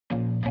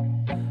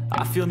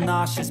I feel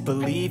nauseous,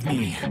 believe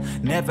me.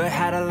 Never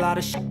had a lot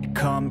of shit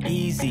come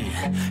easy.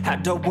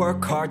 Had to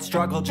work hard,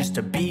 struggle just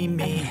to be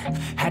me.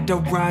 Had to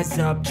rise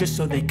up just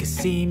so they could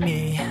see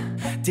me.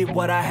 Did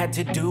what I had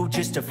to do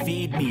just to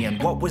feed me. And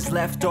what was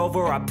left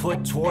over I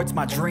put towards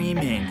my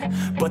dreaming.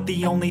 But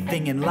the only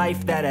thing in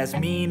life that has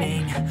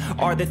meaning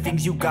are the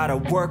things you gotta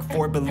work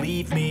for,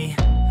 believe me.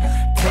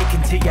 Take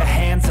into your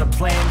hands a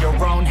plan.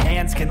 Your own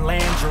hands can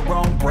land your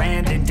own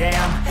brand. And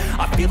damn,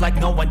 I feel like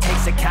no one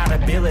takes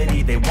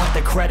accountability. They want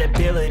the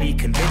credibility,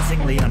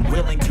 convincingly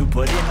unwilling to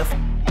put in the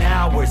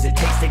hours it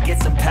takes to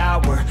get some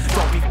power.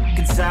 Don't be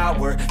fucking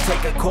sour.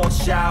 Take a cold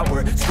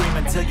shower. Scream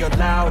until you're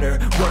louder.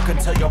 Work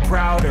until you're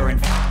prouder.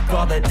 And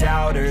all the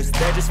doubters,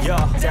 they're just your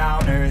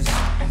downers.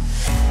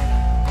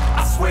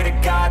 I swear to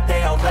God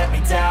they all let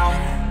me down.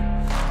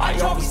 I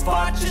always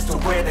fought just to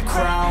wear the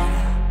crown.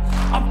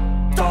 I'm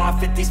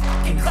off at these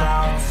fucking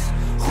clowns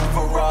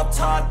who were all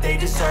taught they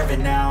deserve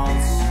an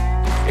ounce.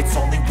 It's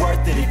only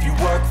worth it if you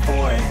work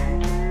for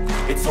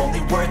it. It's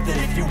only worth it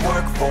if you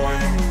work for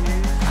it.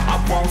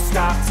 I won't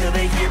stop till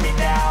they hear me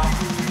now.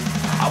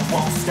 I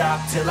won't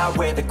stop till I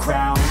wear the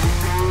crown.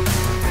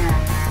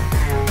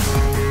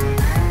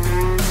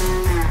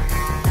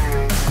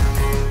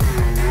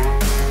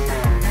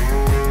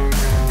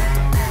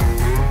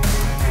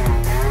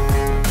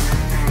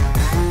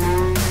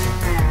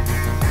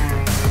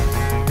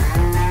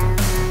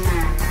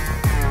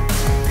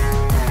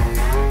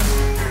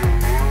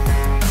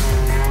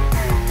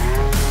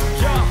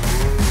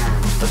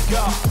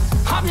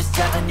 I'm just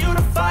telling you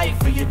to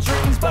fight for your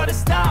dreams, but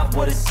it's not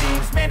what it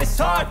seems. Man, it's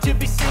hard to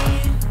be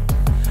seen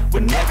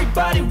when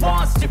everybody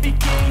wants to be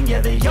king.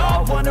 Yeah, they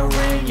all wanna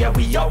ring, yeah,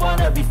 we all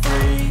wanna be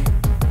free.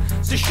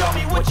 So show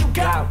me what you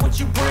got, what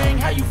you bring,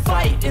 how you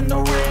fight in the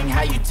ring,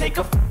 how you take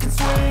a fucking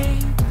swing.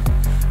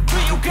 Do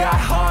you got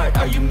heart,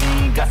 are you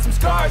mean? Got some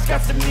scars,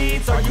 got some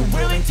needs, are you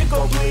willing to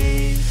go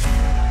bleed?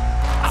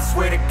 I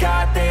swear to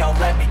God they all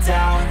let me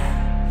down.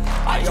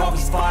 I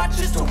always fought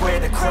just to wear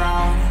the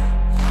crown.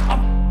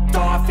 I'm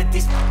off at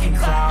these fucking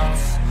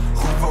clowns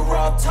who were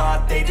all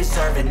taught they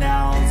deserve an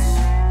ounce.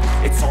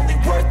 It's only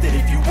worth it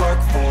if you work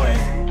for it.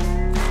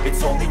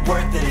 It's only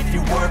worth it if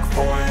you work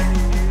for it.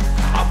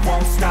 I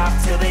won't stop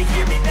till they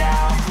hear me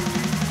now.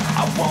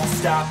 I won't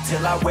stop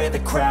till I wear the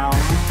crown.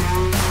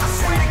 I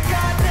swear to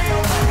God they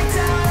all let me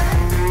down.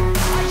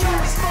 I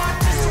always fought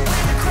just to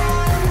wear the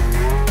crown.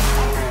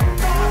 I'm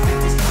off at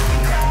these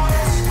fucking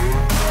clowns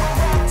who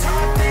were all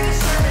taught they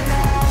deserve an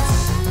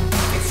ounce.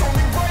 It's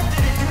only worth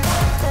it if you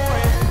work for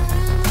it.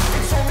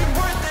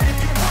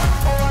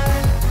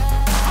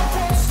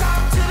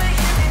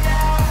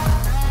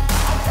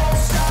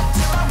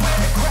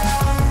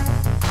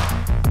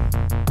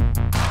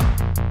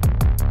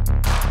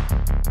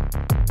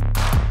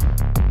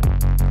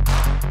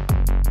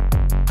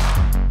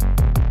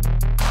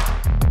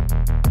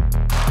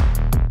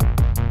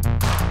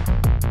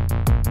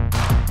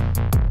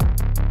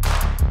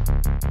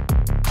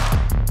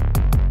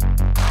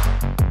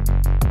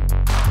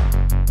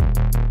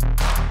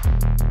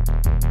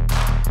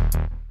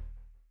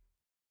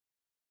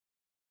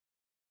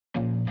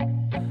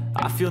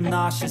 I feel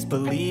nauseous,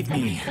 believe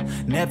me.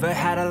 Never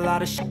had a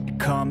lot of shit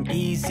come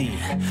easy.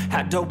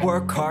 Had to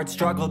work hard,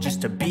 struggle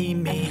just to be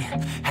me.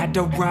 Had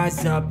to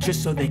rise up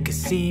just so they could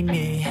see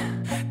me.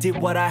 Did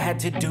what I had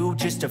to do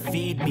just to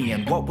feed me.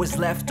 And what was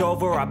left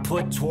over I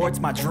put towards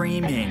my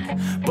dreaming.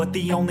 But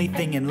the only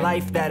thing in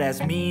life that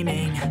has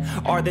meaning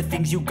are the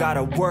things you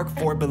gotta work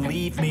for,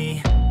 believe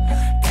me.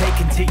 Take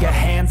into your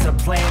hands a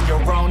plan.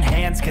 Your own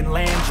hands can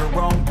land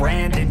your own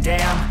brand. And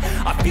damn,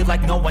 I feel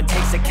like no one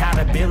takes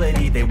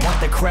accountability. They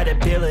want the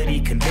credibility,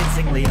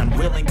 convincingly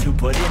unwilling to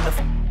put in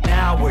the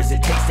hours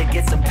it takes to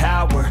get some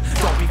power.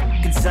 Don't be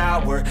fucking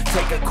sour.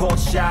 Take a cold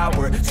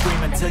shower.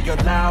 Scream until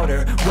you're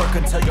louder. Work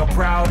until you're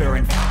prouder.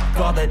 And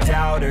all the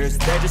doubters,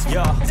 they're just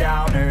your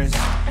downers.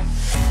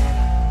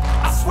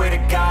 I swear to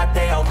God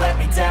they all let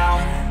me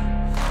down.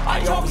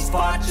 I always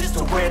fought just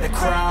to wear the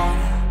crown.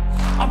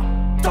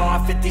 I'm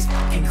off at these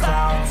fucking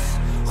clowns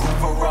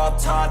who were all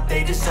taught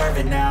they deserve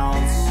an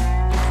ounce.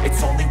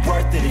 It's only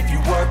worth it if you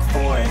work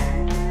for it.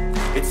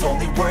 It's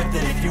only worth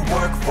it if you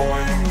work for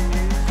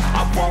it.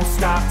 I won't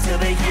stop till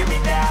they hear me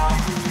now.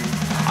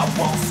 I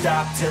won't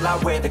stop till I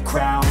wear the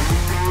crown.